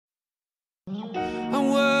I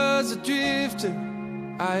was a drifter,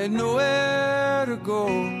 I had nowhere to go.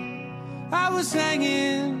 I was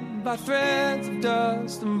hanging by threads of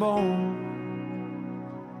dust and bone.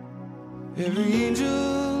 Every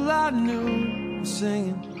angel I knew was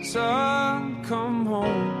singing, son, come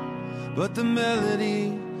home. But the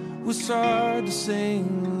melody was hard to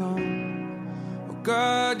sing along. Oh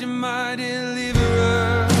God, you mighty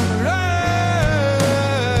deliverer,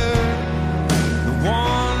 the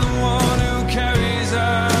one who carries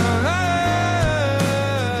our life.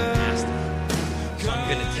 So I'm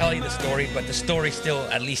going to tell you the story, but the story's still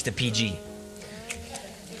at least a PG.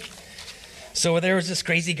 So there was this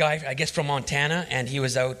crazy guy, I guess from Montana, and he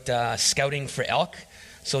was out scouting for elk.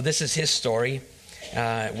 So this is his story,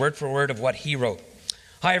 word for word of what he wrote.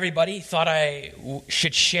 Hi, everybody. Thought I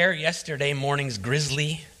should share yesterday morning's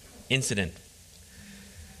grisly incident.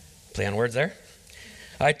 Play on words there.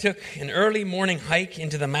 I took an early morning hike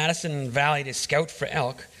into the Madison Valley to scout for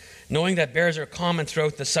elk. Knowing that bears are common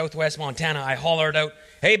throughout the southwest Montana, I hollered out,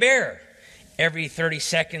 "Hey, bear!" every 30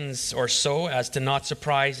 seconds or so, as to not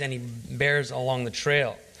surprise any bears along the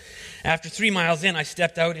trail. After 3 miles in, I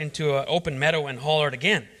stepped out into an open meadow and hollered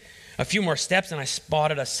again. A few more steps and I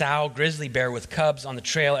spotted a sow grizzly bear with cubs on the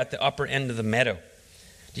trail at the upper end of the meadow.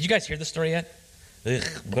 Did you guys hear the story yet?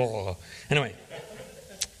 Anyway,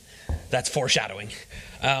 that's foreshadowing.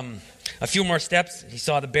 A few more steps, he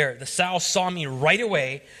saw the bear. The sow saw me right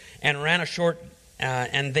away and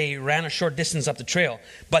they ran a short distance up the trail.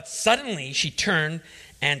 But suddenly she turned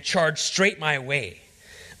and charged straight my way.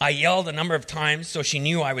 I yelled a number of times so she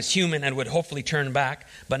knew I was human and would hopefully turn back,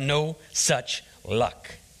 but no such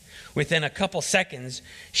luck. Within a couple seconds,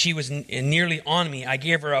 she was nearly on me. I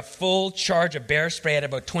gave her a full charge of bear spray at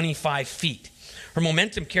about 25 feet. Her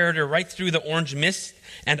momentum carried her right through the orange mist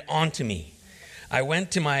and onto me. I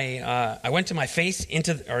went to my face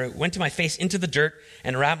into the dirt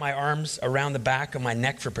and wrapped my arms around the back of my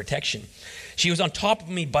neck for protection. She was on top of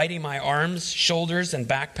me, biting my arms, shoulders, and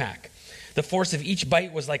backpack. The force of each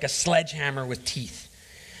bite was like a sledgehammer with teeth.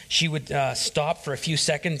 She would stop for a few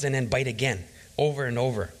seconds and then bite again, over and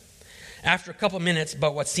over. After a couple minutes,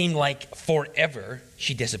 but what seemed like forever,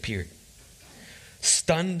 she disappeared.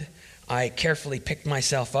 Stunned, I carefully picked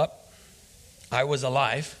myself up. I was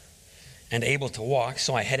alive and able to walk,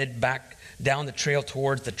 so I headed back down the trail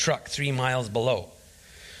towards the truck 3 miles below.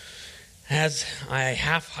 As I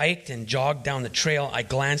half-hiked and jogged down the trail, I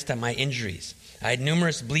glanced at my injuries. I had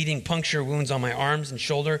numerous bleeding puncture wounds on my arms and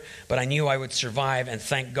shoulder, but I knew I would survive, and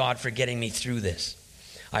thank God for getting me through this.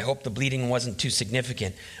 I hoped the bleeding wasn't too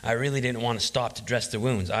significant. I really didn't want to stop to dress the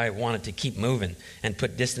wounds. I wanted to keep moving and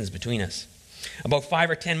put distance between us. About 5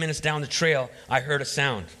 or 10 minutes down the trail, I heard a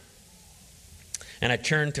sound. And I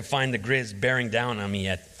turned to find the Grizz bearing down on me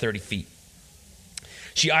at 30 feet.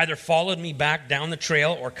 She either followed me back down the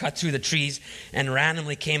trail or cut through the trees and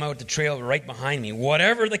randomly came out the trail right behind me.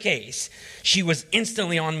 Whatever the case, she was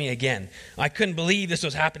instantly on me again. I couldn't believe this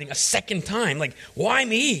was happening a second time. Like, why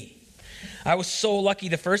me? I was so lucky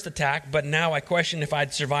the first attack, but now I question if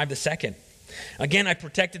I'd survived the second. Again, I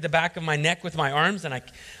protected the back of my neck with my arms, and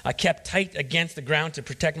I kept tight against the ground to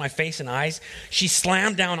protect my face and eyes. She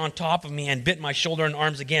slammed down on top of me and bit my shoulder and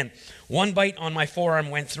arms again. One bite on my forearm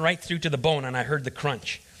went right through to the bone, and I heard the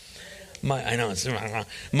crunch. My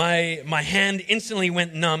hand instantly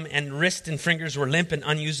went numb, and wrist and fingers were limp and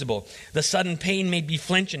unusable. The sudden pain made me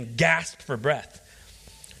flinch and gasp for breath.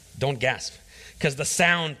 Don't gasp, because the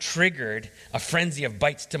sound triggered a frenzy of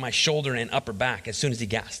bites to my shoulder and upper back as soon as he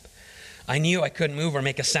gasped. I knew I couldn't move or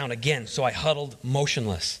make a sound again, so I huddled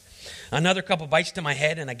motionless. Another couple bites to my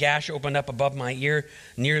head, and a gash opened up above my ear,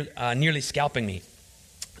 nearly scalping me.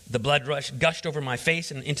 The blood gushed over my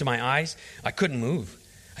face and into my eyes. I couldn't move.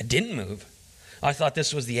 I didn't move. I thought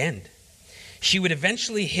this was the end. She would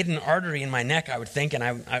eventually hit an artery in my neck, I would think, and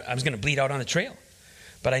I was going to bleed out on the trail.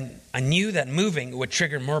 But I knew that moving would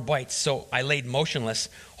trigger more bites, so I laid motionless,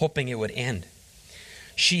 hoping it would end.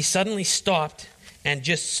 She suddenly stopped and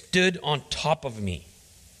just stood on top of me.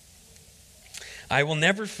 I will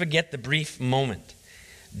never forget the brief moment.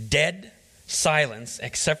 Dead silence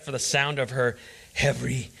except for the sound of her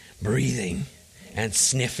heavy breathing and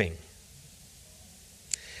sniffing.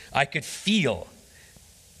 I could feel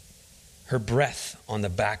her breath on the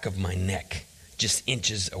back of my neck, just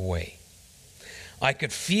inches away. I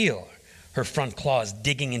could feel her front claws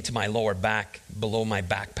digging into my lower back below my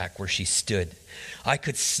backpack where she stood. I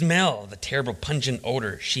could smell the terrible pungent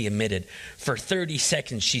odor she emitted. For 30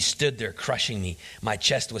 seconds, she stood there crushing me. My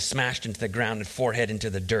chest was smashed into the ground and forehead into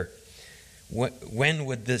the dirt. When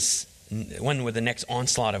would the next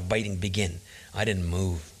onslaught of biting begin? I didn't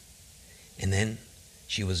move. And then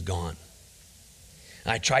she was gone.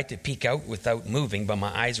 I tried to peek out without moving, but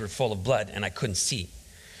my eyes were full of blood and I couldn't see.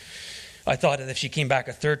 I thought that if she came back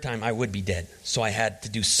a third time, I would be dead. So I had to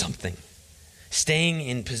do something. Staying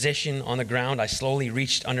in position on the ground, I slowly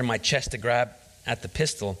reached under my chest to grab at the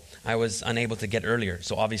pistol I was unable to get earlier.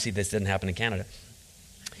 So obviously this didn't happen in Canada.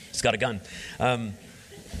 He's got a gun.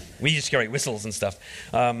 We just carry whistles and stuff.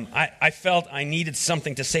 I felt I needed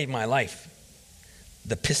something to save my life.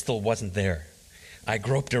 The pistol wasn't there. I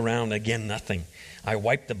groped around again, nothing. I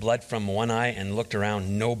wiped the blood from one eye and looked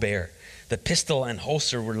around, no bear. The pistol and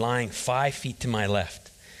holster were lying 5 feet to my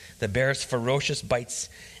left. The bear's ferocious bites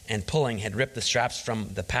and pulling had ripped the straps from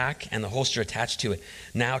the pack and the holster attached to it.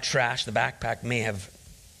 Now trashed, the backpack may have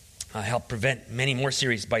helped prevent many more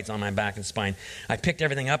serious bites on my back and spine. I picked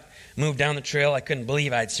everything up, moved down the trail. I couldn't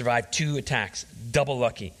believe I had survived 2 attacks. Double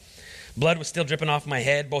lucky. Blood was still dripping off my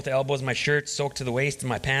head, both elbows, my shirt, soaked to the waist, and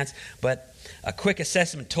my pants. But a quick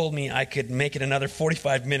assessment told me I could make it another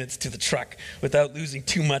 45 minutes to the truck without losing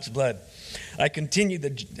too much blood. I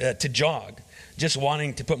continued to jog, just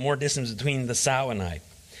wanting to put more distance between the sow and I.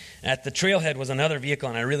 At the trailhead was another vehicle,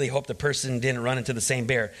 and I really hoped the person didn't run into the same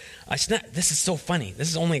bear. This is so funny. This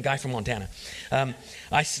is only a guy from Montana.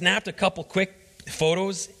 I snapped a couple quick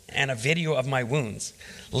photos and a video of my wounds,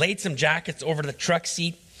 laid some jackets over the truck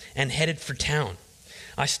seat, and headed for town.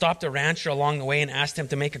 I stopped a rancher along the way and asked him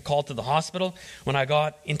to make a call to the hospital. When I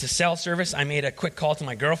got into cell service, I made a quick call to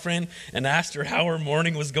my girlfriend and asked her how her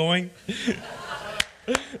morning was going.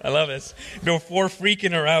 I love this. Before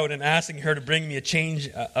freaking her out and asking her to bring me a change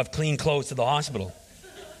of clean clothes to the hospital.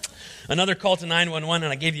 Another call to 911,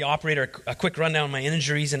 and I gave the operator a quick rundown of my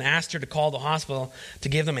injuries and asked her to call the hospital to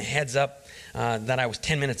give them a heads up that I was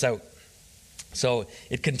 10 minutes out. So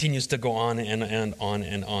it continues to go on and on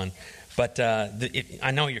and on. But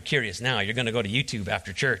I know you're curious now. You're going to go to YouTube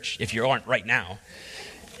after church, if you aren't right now,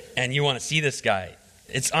 and you want to see this guy.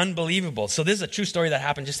 It's unbelievable. So this is a true story that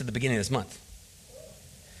happened just at the beginning of this month.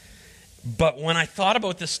 But when I thought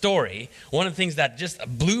about this story, one of the things that just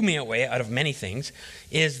blew me away out of many things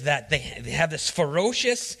is that they have this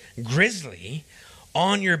ferocious grizzly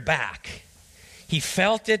on your back. He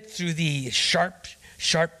felt it through the sharp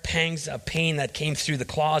pangs of pain that came through the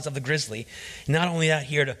claws of the grizzly. Not only that,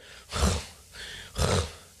 he heard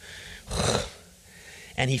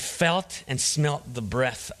and he felt and smelt the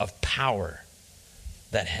breath of power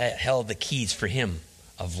that held the keys for him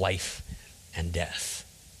of life and death.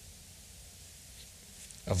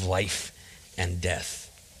 Of life and death.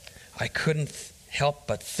 I couldn't help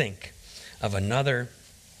but think of another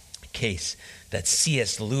case that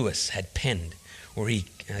C.S. Lewis had penned, where he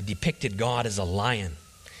depicted God as a lion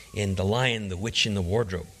in The Lion, the Witch, and the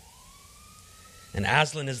Wardrobe. And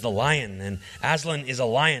Aslan is the lion, and Aslan is a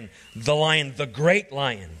lion, the great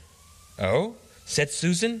lion. Oh, said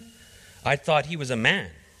Susan, I thought he was a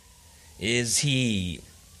man. Is he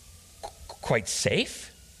quite safe?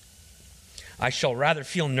 I shall rather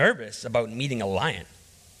feel nervous about meeting a lion.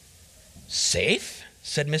 Safe?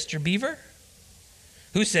 Said Mr. Beaver.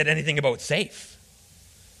 Who said anything about safe?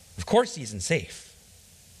 Of course he isn't safe.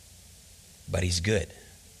 But he's good.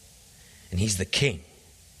 And he's the king.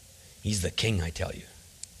 He's the king, I tell you.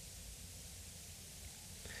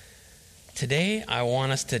 Today, I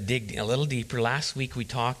want us to dig a little deeper. Last week we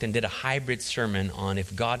talked and did a hybrid sermon on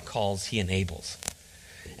if God calls, he enables.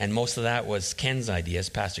 And most of that was Ken's ideas,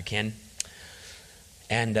 Pastor Ken.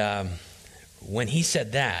 And when he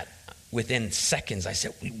said that, within seconds, I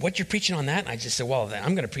said, what, you're preaching on that? And I just said, well,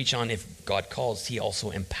 I'm going to preach on if God calls, he also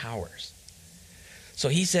empowers. So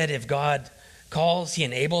he said if God calls, he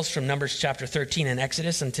enables, from Numbers chapter 13 in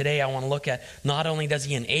Exodus. And today I want to look at not only does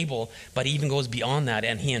he enable, but he even goes beyond that.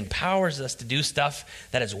 And he empowers us to do stuff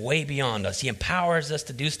that is way beyond us. He empowers us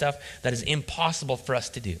to do stuff that is impossible for us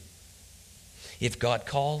to do. If God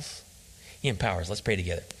calls, he empowers. Let's pray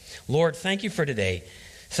together. Lord, thank you for today.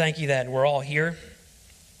 Thank you that we're all here.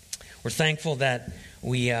 We're thankful that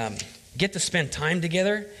we get to spend time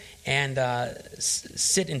together and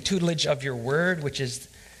sit in tutelage of your word, which is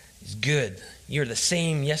good. You're the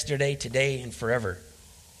same yesterday, today, and forever.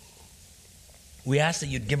 We ask that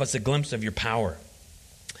you'd give us a glimpse of your power.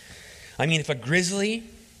 I mean, if a grizzly,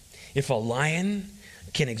 if a lion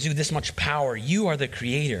can exude this much power, you are the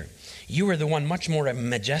creator. You are the one much more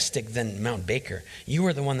majestic than Mount Baker. You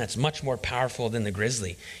are the one that's much more powerful than the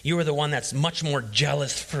grizzly. You are the one that's much more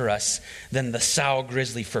jealous for us than the sow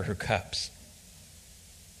grizzly for her cubs.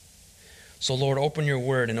 So Lord, open your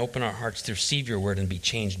word and open our hearts to receive your word and be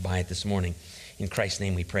changed by it this morning. In Christ's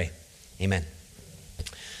name we pray. Amen.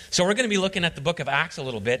 So we're going to be looking at the book of Acts a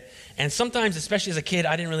little bit. And sometimes, especially as a kid,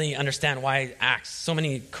 I didn't really understand why Acts. So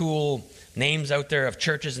many cool names out there of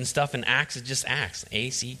churches and stuff, and Acts is just Acts.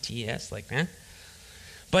 A-C-T-S, like, man.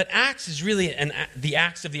 But Acts is really the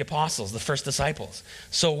Acts of the Apostles, the first disciples.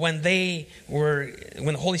 So when the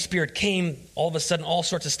Holy Spirit came, all of a sudden all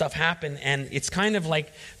sorts of stuff happened, and it's kind of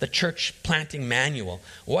like the church planting manual.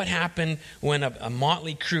 What happened when a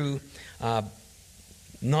motley crew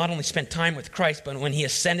not only spent time with Christ, but when he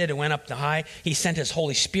ascended and went up to high, he sent his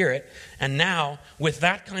Holy Spirit, and now with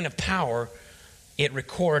that kind of power, it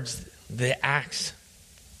records the acts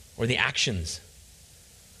or the actions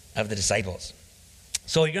of the disciples.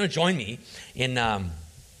 So you're going to join me in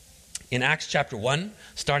Acts chapter 1,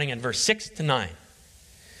 starting at verse 6 to 9.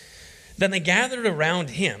 Then they gathered around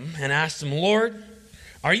him and asked him, Lord,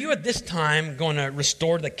 are you at this time going to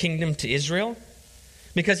restore the kingdom to Israel?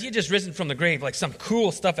 Because he had just risen from the grave, like some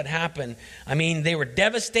cool stuff had happened. I mean, they were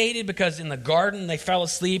devastated because in the garden they fell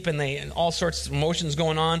asleep and all sorts of emotions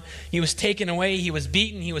going on. He was taken away, he was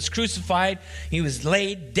beaten, he was crucified, he was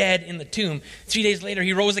laid dead in the tomb. 3 days later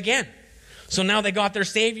he rose again. So now they got their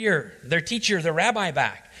Savior, their teacher, their rabbi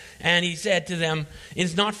back. And he said to them,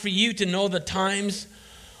 it's not for you to know the times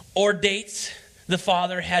or dates the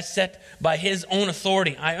Father has set by his own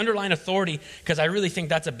authority. I underline authority because I really think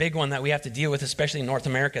that's a big one that we have to deal with, especially in North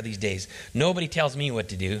America these days. Nobody tells me what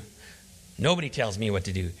to do. Nobody tells me what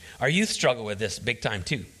to do. Our youth struggle with this big time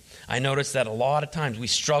too. I notice that a lot of times we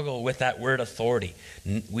struggle with that word authority.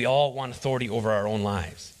 We all want authority over our own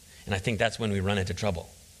lives. And I think that's when we run into trouble.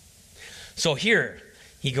 So here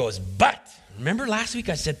he goes, but, remember last week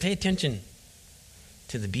I said pay attention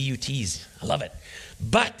to the BUTs. I love it.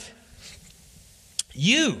 But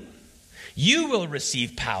you will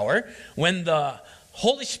receive power when the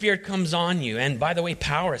Holy Spirit comes on you. And by the way,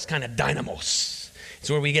 power is kind of dynamos. It's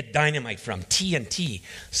where we get dynamite from, TNT.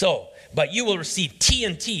 So, but you will receive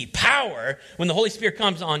TNT, power, when the Holy Spirit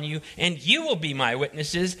comes on you, and you will be my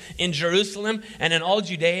witnesses in Jerusalem and in all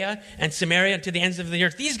Judea and Samaria and to the ends of the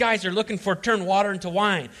earth. These guys are looking for turn water into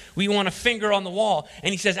wine. We want a finger on the wall.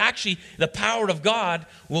 And he says, actually, the power of God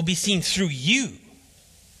will be seen through you.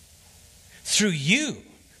 Through you.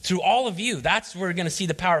 Through all of you. That's where we're going to see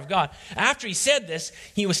the power of God. After he said this,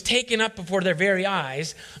 he was taken up before their very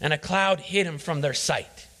eyes, and a cloud hid him from their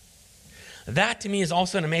sight. That to me is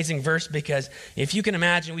also an amazing verse because if you can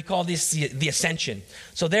imagine, we call this the ascension.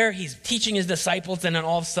 So there he's teaching his disciples, and then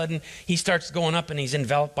all of a sudden he starts going up and he's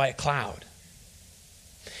enveloped by a cloud.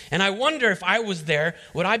 And I wonder if I was there,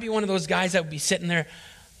 would I be one of those guys that would be sitting there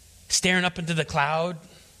staring up into the cloud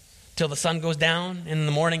till the sun goes down? And in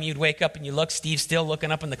the morning you'd wake up and you look, Steve's still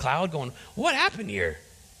looking up in the cloud going, what happened here?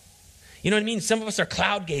 You know what I mean? Some of us are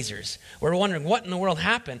cloud gazers. We're wondering what in the world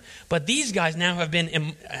happened. But these guys now have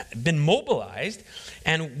been mobilized.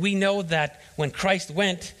 And we know that when Christ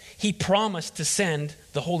went, he promised to send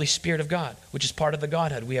the Holy Spirit of God, which is part of the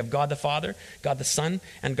Godhead. We have God the Father, God the Son,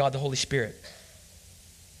 and God the Holy Spirit.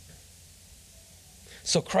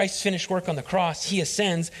 So Christ's finished work on the cross, he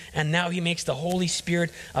ascends, and now he makes the Holy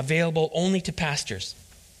Spirit available only to pastors.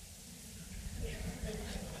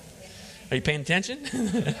 Are you paying attention?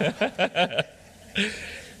 To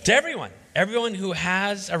everyone who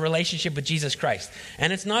has a relationship with Jesus Christ.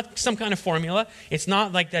 And it's not some kind of formula. It's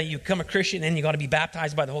not like that you become a Christian and you got to be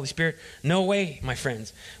baptized by the Holy Spirit. No way, my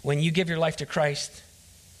friends. When you give your life to Christ,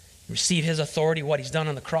 receive his authority, what he's done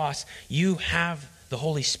on the cross, you have the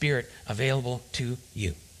Holy Spirit available to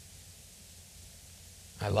you.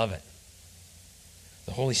 I love it.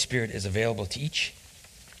 The Holy Spirit is available to each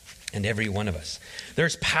and every one of us.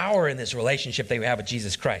 There's power in this relationship that we have with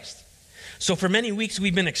Jesus Christ. So for many weeks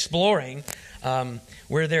we've been exploring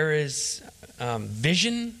where there is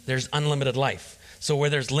vision, there's unlimited life. So where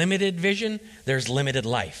there's limited vision, there's limited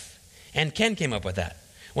life. And Ken came up with that.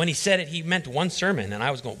 When he said it, he meant one sermon. And I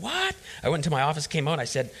was going, what? I went into my office, came out, I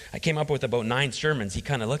said, I came up with about 9 sermons. He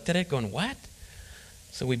kind of looked at it going, what?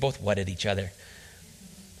 So we both wetted each other.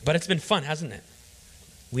 But it's been fun, hasn't it?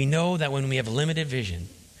 We know that when we have limited vision,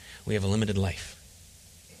 we have a limited life.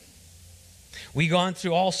 We've gone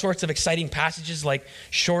through all sorts of exciting passages like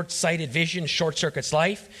short-sighted vision, short circuits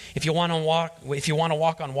life. If you want to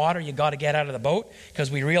walk on water, you got to get out of the boat,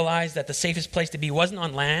 because we realized that the safest place to be wasn't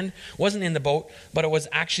on land, wasn't in the boat, but it was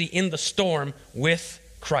actually in the storm with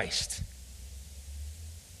Christ.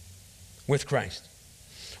 With Christ.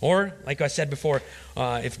 Or, like I said before,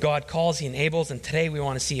 if God calls, he enables. And today we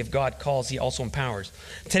want to see if God calls, he also empowers.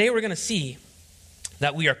 Today we're going to see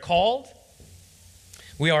that we are called,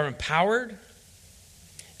 we are empowered,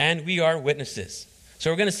 and we are witnesses. So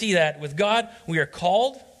we're going to see that with God, we are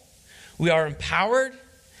called, we are empowered,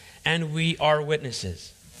 and we are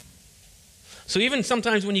witnesses. So even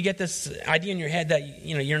sometimes when you get this idea in your head that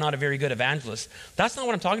you're not a very good evangelist, that's not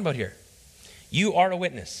what I'm talking about here. You are a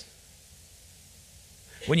witness.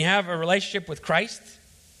 When you have a relationship with Christ,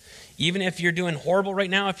 even if you're doing horrible right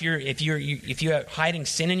now, if you're hiding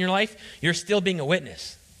sin in your life, you're still being a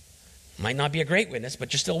witness. Might not be a great witness,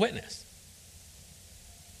 but you're still a witness.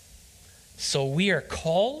 So we are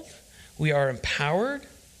called, we are empowered,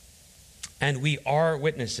 and we are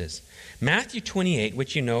witnesses. Matthew 28,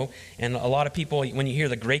 which you know, and a lot of people, when you hear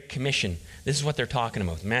the Great Commission, this is what they're talking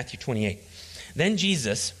about, Matthew 28. Then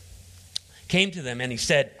Jesus came to them and he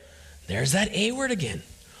said, there's that A word again.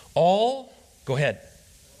 All, go ahead.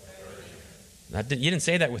 You didn't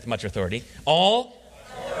say that with much authority. All,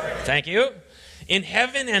 thank you, in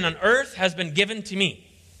heaven and on earth has been given to me.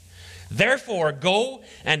 Therefore, go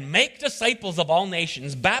and make disciples of all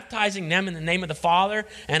nations, baptizing them in the name of the Father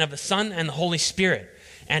and of the Son and the Holy Spirit,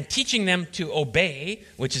 and teaching them to obey,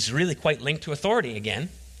 which is really quite linked to authority again.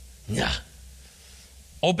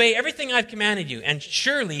 Obey everything I've commanded you, and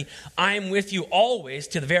surely I am with you always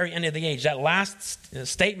to the very end of the age. That last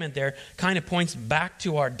statement there kind of points back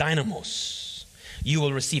to our dynamos. You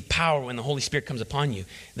will receive power when the Holy Spirit comes upon you.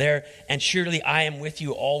 There, and surely I am with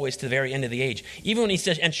you always to the very end of the age. Even when he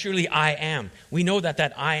says, and surely I am, we know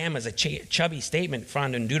that I am is a chubby statement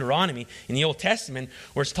found in Deuteronomy in the Old Testament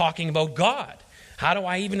where it's talking about God. How do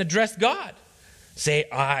I even address God? Say,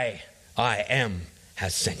 I am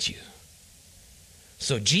has sent you.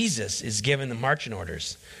 So Jesus is given the marching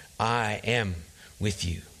orders. I am with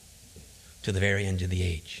you to the very end of the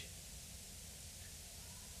age.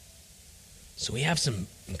 So we have some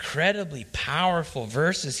incredibly powerful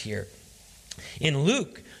verses here. In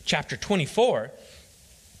Luke chapter 24,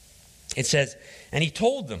 it says, and he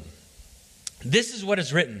told them, this is what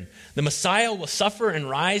is written. The Messiah will suffer and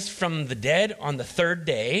rise from the dead on the third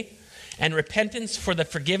day, and repentance for the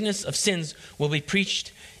forgiveness of sins will be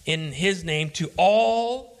preached in his name to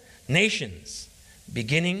all nations,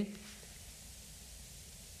 beginning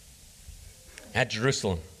at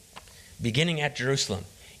Jerusalem. Beginning at Jerusalem.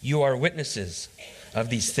 You are witnesses of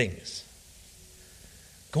these things.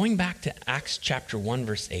 Going back to Acts chapter 1,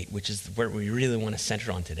 verse 8, which is where we really want to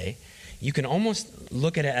center on today, you can almost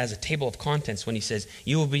look at it as a table of contents when he says,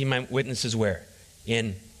 you will be my witnesses where?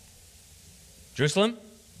 In Jerusalem,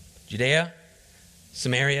 Judea,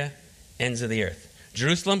 Samaria, ends of the earth.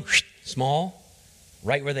 Jerusalem, small,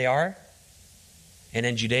 right where they are. And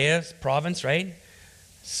then Judea's province, right?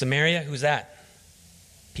 Samaria, who's that?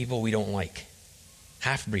 People we don't like.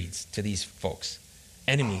 Half-breeds to these folks.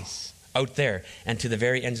 Enemies out there and to the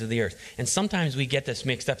very ends of the earth. And sometimes we get this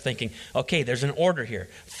mixed up thinking, okay, there's an order here.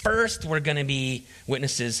 First, we're going to be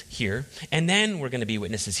witnesses here. And then we're going to be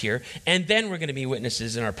witnesses here. And then we're going to be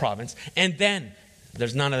witnesses in our province. And then,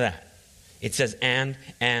 there's none of that. It says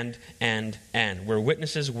and. We're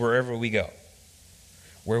witnesses wherever we go.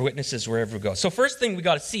 We're witnesses wherever we go. So first thing we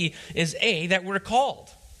got to see is that we're called.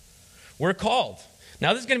 We're called.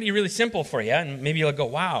 Now this is going to be really simple for you, and maybe you'll go,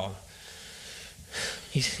 wow,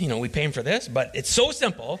 we pay him for this, but it's so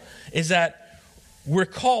simple, is that we're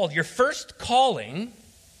called. Your first calling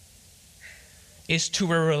is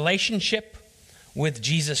to a relationship with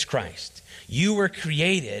Jesus Christ. You were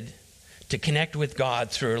created to connect with God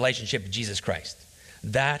through a relationship with Jesus Christ.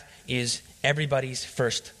 That is everybody's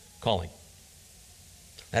first calling.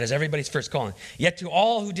 That is everybody's first calling. Yet to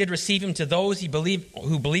all who did receive him, to those who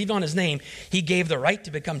believed on his name, he gave the right to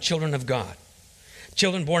become children of God.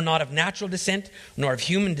 Children born not of natural descent, nor of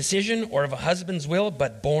human decision, or of a husband's will,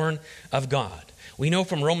 but born of God. We know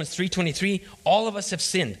from Romans 3:23, all of us have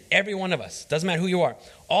sinned. Every one of us. Doesn't matter who you are.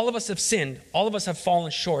 All of us have sinned. All of us have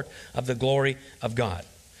fallen short of the glory of God.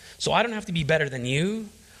 So I don't have to be better than you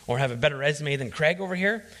or have a better resume than Craig over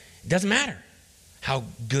here. It doesn't matter how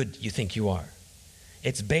good you think you are.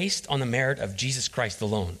 It's based on the merit of Jesus Christ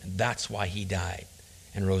alone. That's why he died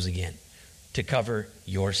and rose again, to cover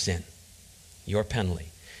your sin, your penalty.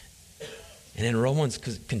 And then Romans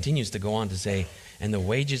continues to go on to say, and the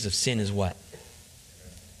wages of sin is what?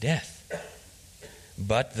 Death.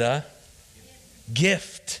 But the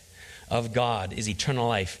gift of God is eternal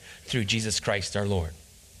life through Jesus Christ our Lord.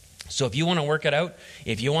 So if you want to work it out,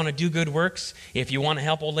 if you want to do good works, if you want to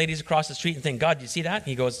help old ladies across the street and think, God, do you see that?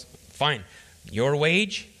 He goes, fine. Your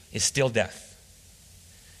wage is still death.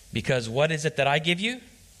 Because what is it that I give you?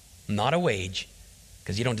 Not a wage,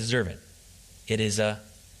 because you don't deserve it. It is a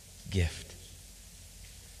gift.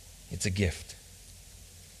 It's a gift.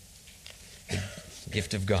 The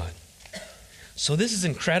gift of God. So this is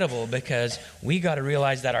incredible because we got to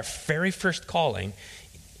realize that our very first calling,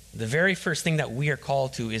 the very first thing that we are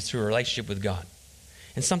called to is through a relationship with God.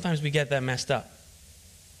 And sometimes we get that messed up.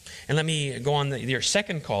 And let me go on your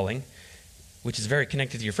second calling, which is very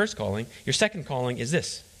connected to your first calling. Your second calling is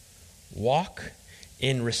this: walk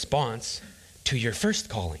in response to your first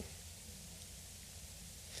calling.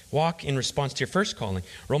 Walk in response to your first calling.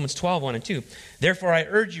 Romans 12, 1 and 2. Therefore I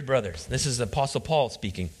urge you, brothers, this is the Apostle Paul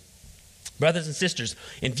speaking, brothers and sisters,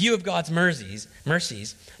 in view of God's mercies,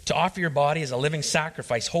 to offer your body as a living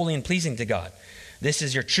sacrifice, holy and pleasing to God. This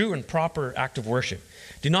is your true and proper act of worship.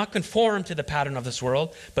 Do not conform to the pattern of this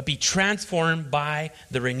world, but be transformed by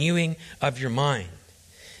the renewing of your mind.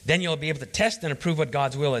 Then you'll be able to test and approve what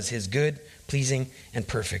God's will is, his good, pleasing, and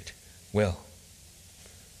perfect will.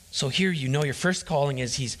 So here you know your first calling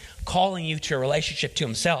is he's calling you to a relationship to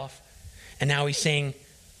himself, and now he's saying,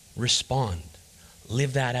 respond,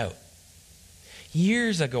 live that out.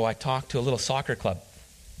 Years ago, I talked to a little soccer club.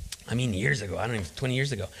 Years ago, 20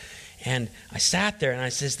 years ago. And I sat there and I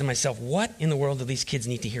said to myself, what in the world do these kids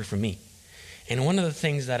need to hear from me? And one of the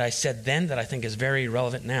things that I said then that I think is very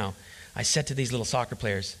relevant now, I said to these little soccer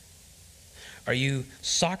players, are you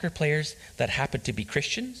soccer players that happen to be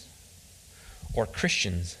Christians, or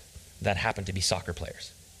Christians that happen to be soccer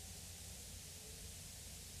players?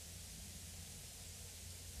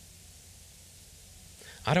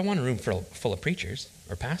 I don't want a room full of preachers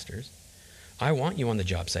or pastors. I want you on the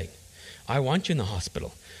job site. I want you in the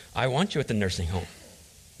hospital. I want you at the nursing home.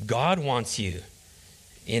 God wants you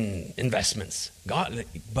in investments.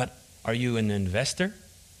 But are you an investor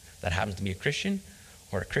that happens to be a Christian,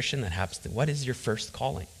 or a Christian that happens to... What is your first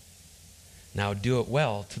calling? Now do it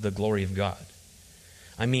well to the glory of God.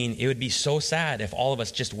 It would be so sad if all of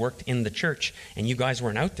us just worked in the church and you guys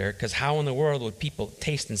weren't out there, because how in the world would people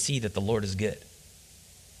taste and see that the Lord is good?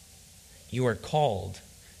 You are called,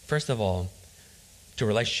 first of all, to a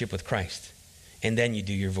relationship with Christ. And then you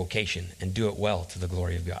do your vocation and do it well to the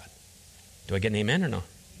glory of God. Do I get an amen or no?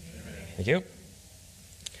 Amen. Thank you.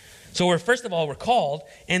 So we're called,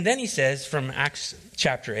 and then he says from Acts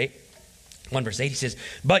chapter 8, 1 verse 8, he says,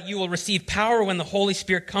 but you will receive power when the Holy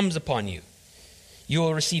Spirit comes upon you. You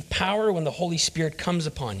will receive power when the Holy Spirit comes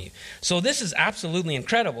upon you. So this is absolutely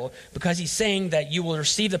incredible, because he's saying that you will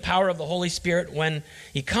receive the power of the Holy Spirit when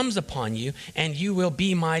he comes upon you, and you will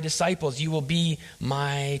be my disciples. You will be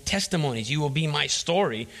my testimonies. You will be my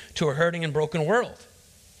story to a hurting and broken world.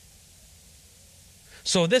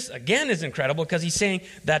 So this again is incredible, because he's saying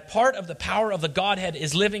that part of the power of the Godhead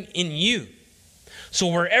is living in you. So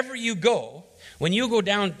wherever you go, when you go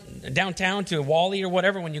downtown to Wally or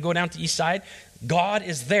whatever, when you go down to East Side, God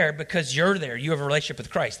is there because you're there. You have a relationship with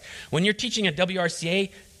Christ. When you're teaching at WRCA,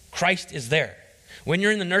 Christ is there. When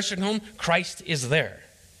you're in the nursing home, Christ is there.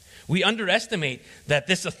 We underestimate that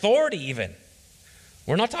this authority even,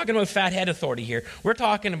 we're not talking about fathead authority here. We're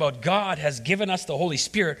talking about God has given us the Holy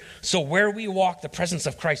Spirit, so where we walk, the presence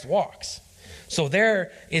of Christ walks. So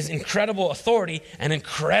there is incredible authority and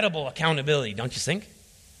incredible accountability, don't you think?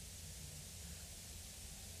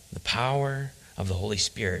 The power of the Holy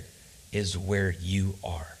Spirit is where you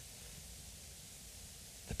are.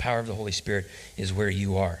 The power of the Holy Spirit is where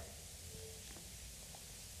you are.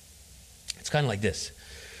 It's kind of like this.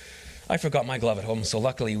 I forgot my glove at home, so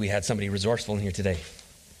luckily we had somebody resourceful in here today.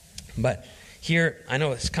 But here, I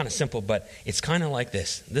know it's kind of simple, but it's kind of like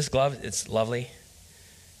this. This glove, it's lovely.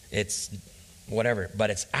 It's whatever, but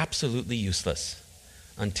it's absolutely useless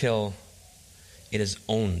until it is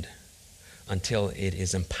owned, until it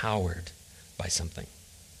is empowered by something.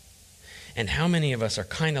 And how many of us are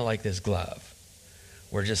kind of like this glove?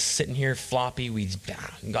 We're just sitting here floppy. We've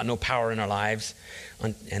got no power in our lives.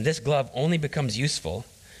 And this glove only becomes useful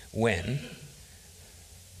when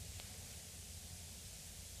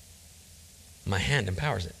my hand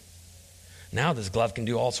empowers it. Now this glove can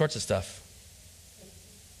do all sorts of stuff.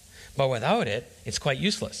 But without it, it's quite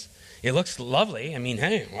useless. It looks lovely.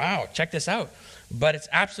 Hey, wow, check this out. But it's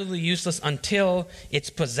absolutely useless until it's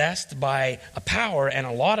possessed by a power, and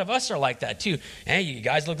a lot of us are like that too. Hey, you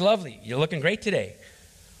guys look lovely. You're looking great today.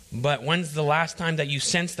 But when's the last time that you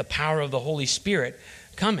sensed the power of the Holy Spirit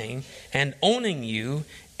coming and owning you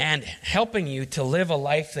and helping you to live a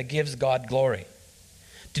life that gives God glory?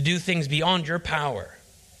 To do things beyond your power.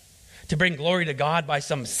 To bring glory to God by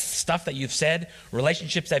some stuff that you've said,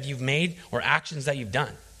 relationships that you've made, or actions that you've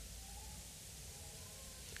done.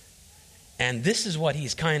 And this is what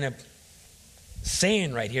he's kind of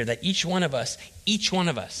saying right here, that each one of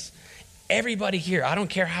us, everybody here, I don't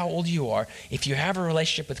care how old you are, if you have a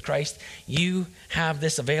relationship with Christ, you have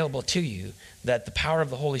this available to you, that the power of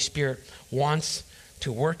the Holy Spirit wants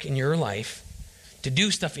to work in your life, to do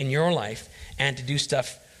stuff in your life, and to do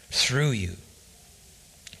stuff through you.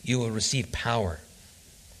 You will receive power.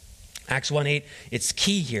 Acts 1:8, it's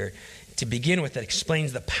key here. To begin with, it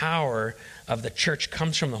explains the power of the church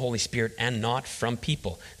comes from the Holy Spirit and not from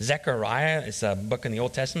people. Zechariah, it's a book in the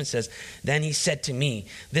Old Testament, says, "Then he said to me,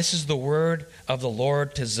 this is the word of the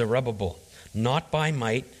Lord to Zerubbabel, not by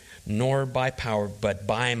might nor by power, but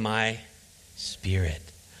by my Spirit,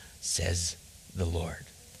 says the Lord."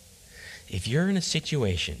 If you're in a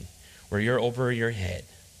situation where you're over your head,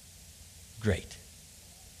 great.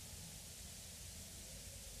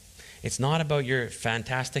 It's not about your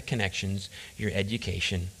fantastic connections, your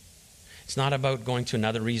education. It's not about going to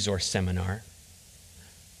another resource seminar.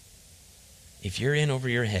 If you're in over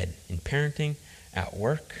your head in parenting, at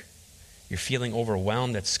work, you're feeling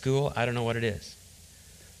overwhelmed at school, I don't know what it is.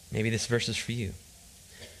 Maybe this verse is for you.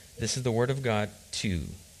 This is the word of God too.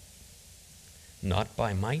 Not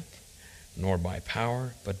by might, nor by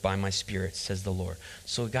power, but by my Spirit, says the Lord.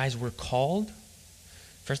 So guys, we're called.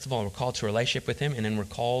 First of all, we're called to a relationship with him, and then we're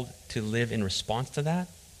called to live in response to that.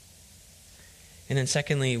 And then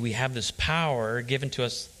secondly, we have this power given to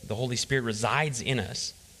us. The Holy Spirit resides in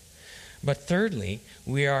us. But thirdly,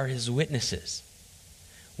 we are his witnesses.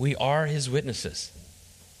 We are his witnesses.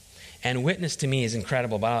 And witness to me is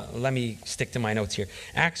incredible, but let me stick to my notes here.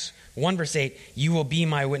 Acts 1 verse 8, "You will be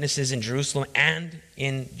my witnesses in Jerusalem and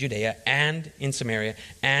in Judea and in Samaria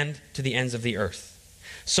and to the ends of the earth."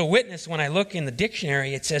 So witness, when I look in the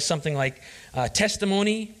dictionary, it says something like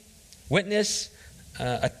testimony, witness,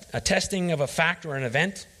 attesting of a fact or an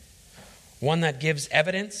event, one that gives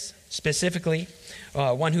evidence, specifically,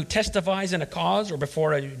 one who testifies in a cause or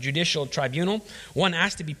before a judicial tribunal, one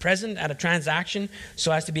asked to be present at a transaction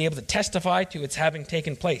so as to be able to testify to its having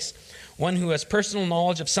taken place, one who has personal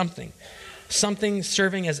knowledge of something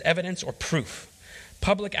serving as evidence or proof,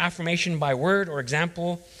 public affirmation by word or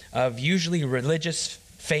example of usually religious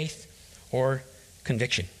faith or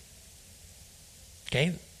conviction.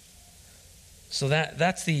 Okay? So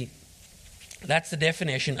that's the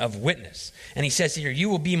definition of witness. And he says here, "You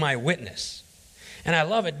will be my witness." And I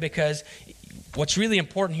love it because what's really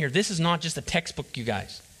important here, this is not just a textbook, you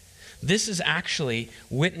guys. This is actually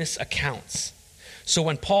witness accounts. So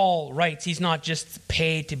when Paul writes, he's not just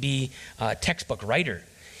paid to be a textbook writer.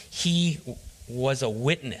 He was a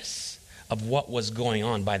witness of what was going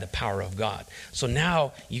on by the power of God. So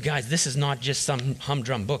now, you guys, this is not just some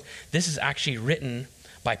humdrum book. This is actually written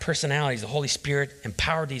by personalities. The Holy Spirit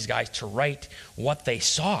empowered these guys to write what they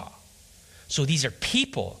saw. So these are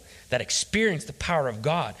people that experienced the power of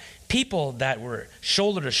God, people that were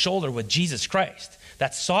shoulder to shoulder with Jesus Christ,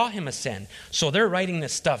 that saw him ascend. So they're writing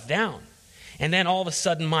this stuff down. And then all of a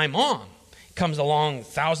sudden, my mom comes along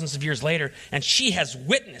thousands of years later, and she has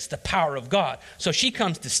witnessed the power of God. So she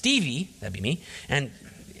comes to Stevie, that'd be me, and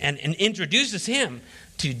introduces him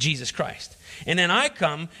to Jesus Christ. And then I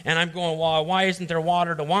come, and I'm going, well, why isn't there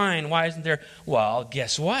water to wine? Why isn't there? Well,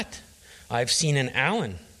 guess what? I've seen an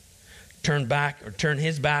Alan turn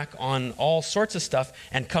his back on all sorts of stuff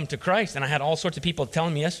and come to Christ. And I had all sorts of people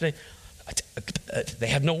telling me yesterday, they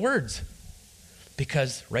have no words.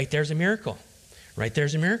 Because right there's a miracle. Right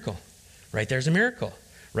there's a miracle. Right there's a miracle.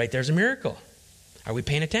 Right there's a miracle. Are we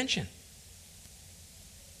paying attention?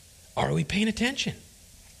 Are we paying attention?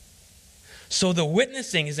 So the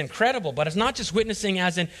witnessing is incredible, but it's not just witnessing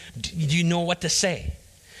as in, do you know what to say?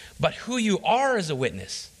 But who you are as a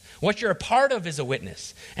witness. What you're a part of is a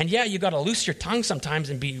witness. And yeah, you got to loose your tongue sometimes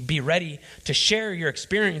and be ready to share your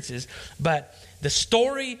experiences. But the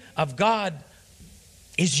story of God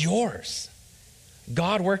is yours.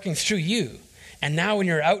 God working through you. And now when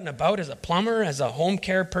you're out and about as a plumber, as a home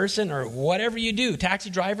care person, or whatever you do, taxi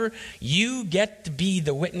driver, you get to be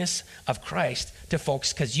the witness of Christ to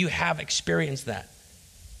folks because you have experienced that.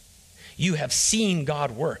 You have seen God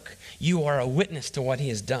work. You are a witness to what he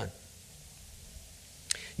has done.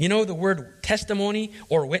 You know, the word testimony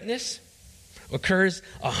or witness occurs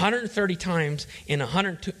 130 times in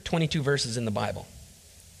 122 verses in the Bible.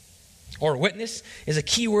 Or witness is a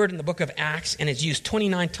key word in the book of Acts and is used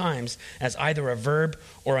 29 times as either a verb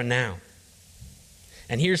or a noun.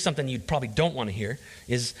 And here's something you probably don't want to hear,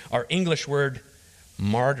 is our English word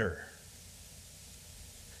martyr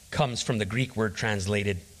comes from the Greek word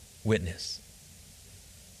translated witness.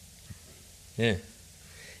 Yeah.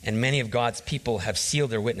 And many of God's people have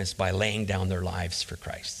sealed their witness by laying down their lives for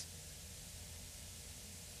Christ.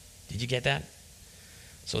 Did you get that?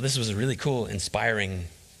 So this was a really cool, inspiring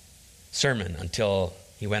sermon until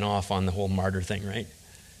he went off on the whole martyr thing, right?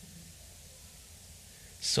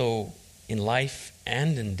 So in life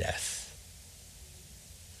and in death,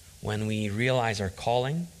 when we realize our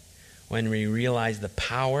calling, when we realize the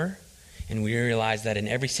power, and we realize that in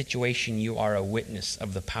every situation you are a witness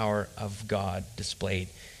of the power of God displayed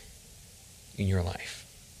in your life.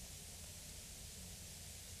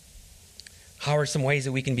 How are some ways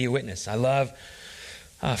that we can be a witness? I love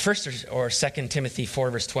 1 or 2 Timothy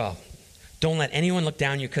 4, verse 12. Don't let anyone look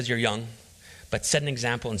down on you because you're young, but set an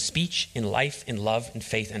example in speech, in life, in love, in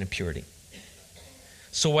faith, and in purity.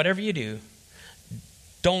 So whatever you do,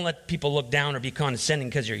 don't let people look down or be condescending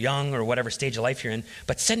because you're young or whatever stage of life you're in,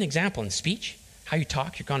 but set an example in speech, how you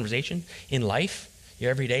talk, your conversation, in life,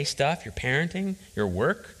 your everyday stuff, your parenting, your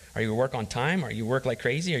work. Are you work on time? Are you work like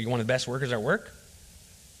crazy? Are you one of the best workers at work?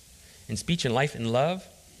 In speech, in life, in love.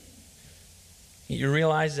 You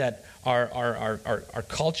realize that our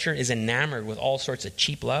culture is enamored with all sorts of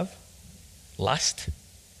cheap love, lust.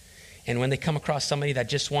 And when they come across somebody that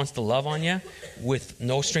just wants to love on you with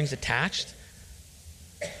no strings attached,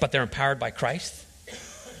 but they're empowered by Christ,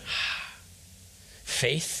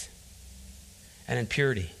 faith, and in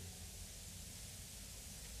purity.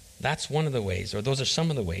 That's one of the ways, or those are some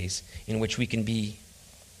of the ways in which we can be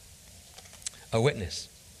a witness.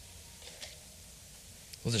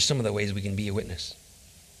 Those are some of the ways we can be a witness.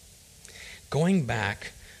 Going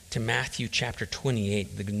back to Matthew chapter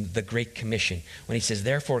 28, the Great Commission, when he says,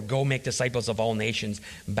 therefore, go make disciples of all nations,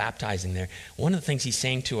 baptizing there. One of the things he's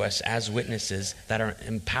saying to us as witnesses that are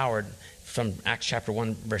empowered from Acts chapter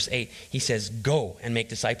 1, verse 8, he says, go and make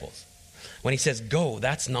disciples. When he says go,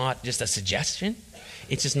 that's not just a suggestion.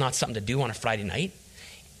 It's just not something to do on a Friday night.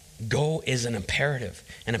 Go is an imperative.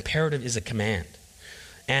 An imperative is a command.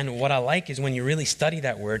 And what I like is when you really study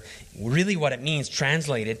that word, really what it means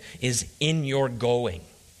translated is in your going.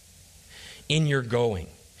 In your going.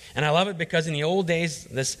 And I love it because in the old days,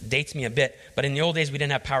 this dates me a bit, but in the old days we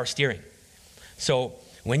didn't have power steering. So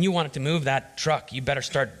when you wanted to move that truck, you better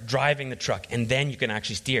start driving the truck and then you can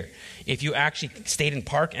actually steer. If you actually stayed in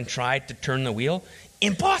park and tried to turn the wheel,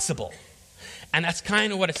 impossible. And that's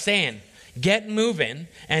kind of what it's saying. Get moving,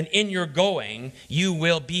 and in your going, you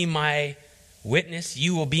will be my witness,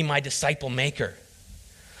 you will be my disciple maker.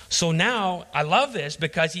 So now, I love this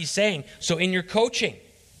because he's saying, so in your coaching,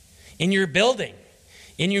 in your building,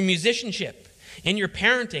 in your musicianship, in your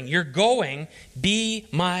parenting, you're going, be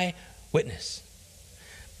my witness.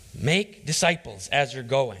 Make disciples as you're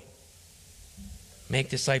going.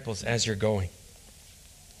 Make disciples as you're going.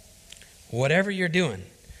 Whatever you're doing,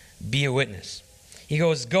 be a witness. He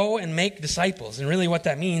goes, go and make disciples. And really what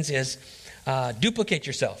that means is duplicate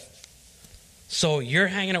yourself. So you're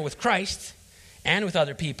hanging out with Christ and with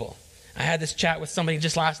other people. I had this chat with somebody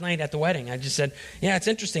just last night at the wedding. I just said, yeah, it's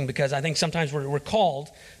interesting because I think sometimes we're called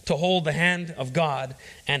to hold the hand of God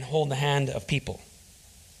and hold the hand of people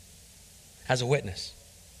as a witness.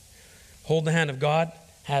 Hold the hand of God,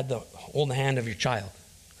 hold the hand of your child.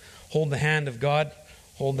 Hold the hand of God,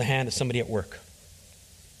 hold the hand of somebody at work.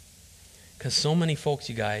 Because so many folks,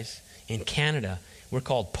 you guys, in Canada, we're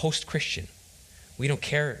called post-Christian. We don't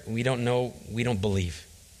care, we don't know, we don't believe.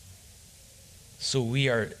 So we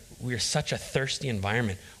are such a thirsty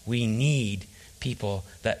environment. We need people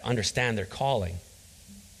that understand their calling,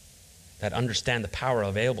 that understand the power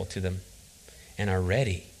available to them, and are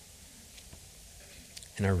ready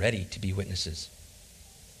to be witnesses.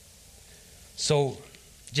 So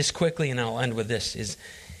just quickly, and I'll end with this, is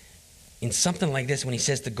in something like this, when he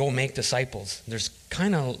says to go make disciples, there's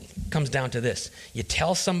kind of comes down to this. You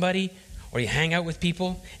tell somebody or you hang out with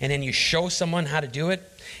people and then you show someone how to do it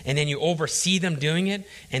and then you oversee them doing it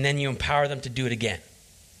and then you empower them to do it again.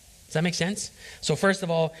 Does that make sense? So first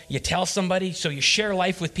of all, you tell somebody, so you share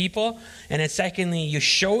life with people, and then secondly, you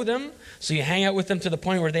show them, so you hang out with them to the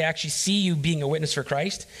point where they actually see you being a witness for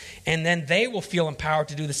Christ, and then they will feel empowered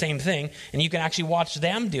to do the same thing, and you can actually watch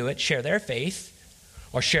them do it, share their faith,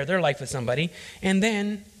 or share their life with somebody, and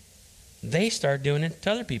then they start doing it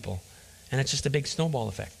to other people, and it's just a big snowball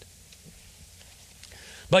effect.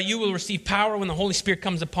 But you will receive power when the Holy Spirit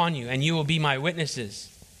comes upon you, and you will be my witnesses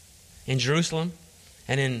in Jerusalem,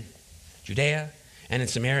 and in Judea, and in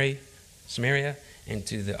Samaria, and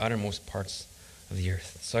to the uttermost parts of the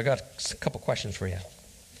earth. So I got a couple questions for you.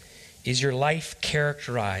 Is your life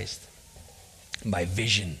characterized by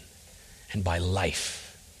vision and by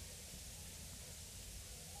life?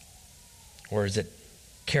 Or is it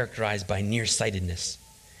characterized by nearsightedness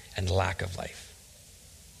and lack of life?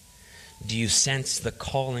 Do you sense the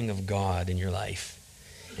calling of God in your life?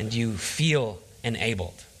 And do you feel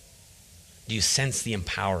enabled? Do you sense the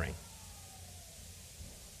empowering?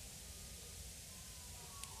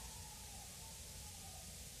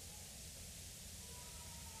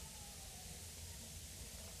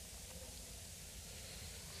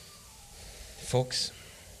 Folks,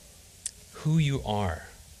 who you are,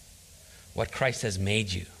 what Christ has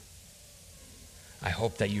made you, I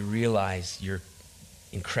hope that you realize your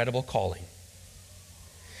incredible calling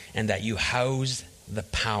and that you house the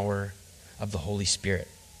power of the Holy Spirit.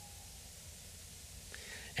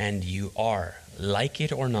 And you are, like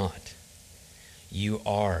it or not, you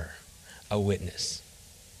are a witness.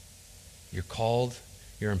 You're called,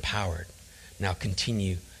 you're empowered. Now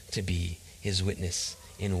continue to be his witness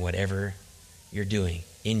in whatever you're doing,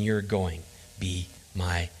 in your going. Be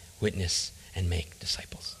my witness and make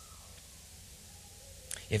disciples.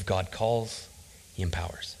 If God calls, he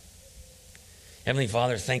empowers. Heavenly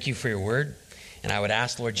Father, thank you for your word. And I would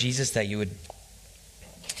ask, Lord Jesus, that you would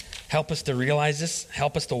help us to realize this,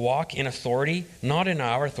 help us to walk in authority, not in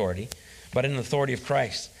our authority, but in the authority of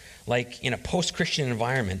Christ. Like in a post-Christian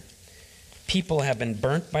environment, people have been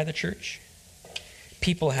burnt by the church.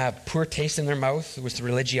 People have poor taste in their mouth with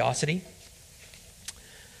religiosity.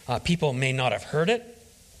 People may not have heard it.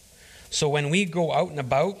 So when we go out and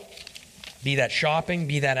about, be that shopping,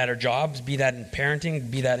 be that at our jobs, be that in parenting,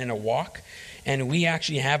 be that in a walk, and we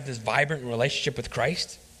actually have this vibrant relationship with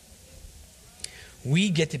Christ, we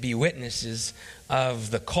get to be witnesses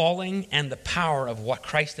of the calling and the power of what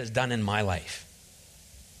Christ has done in my life.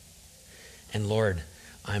 And Lord,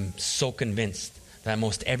 I'm so convinced that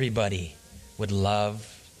most everybody would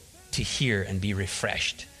love to hear and be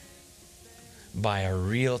refreshed by a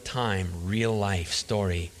real-time, real-life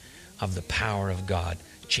story of the power of God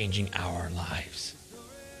changing our lives.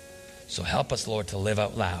 So help us, Lord, to live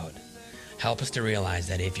out loud. Help us to realize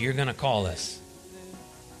that if you're going to call us,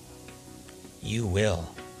 you will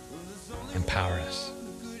empower us.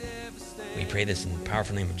 We pray this in the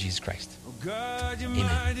powerful name of Jesus Christ. Amen.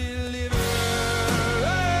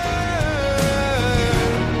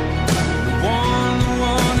 The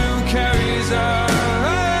one who carries us.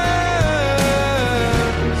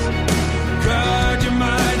 God, you're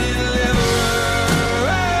my deliverer.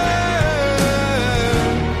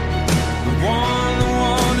 The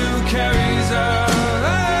one who carries us.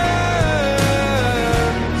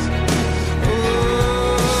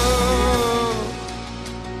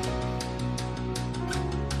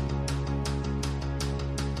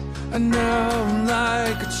 And now I'm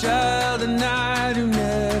like a child at night who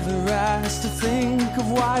never asked to think of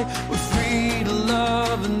why we're free to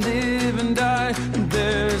love and live and die, and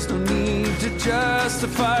there's no need to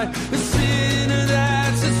justify the sinner that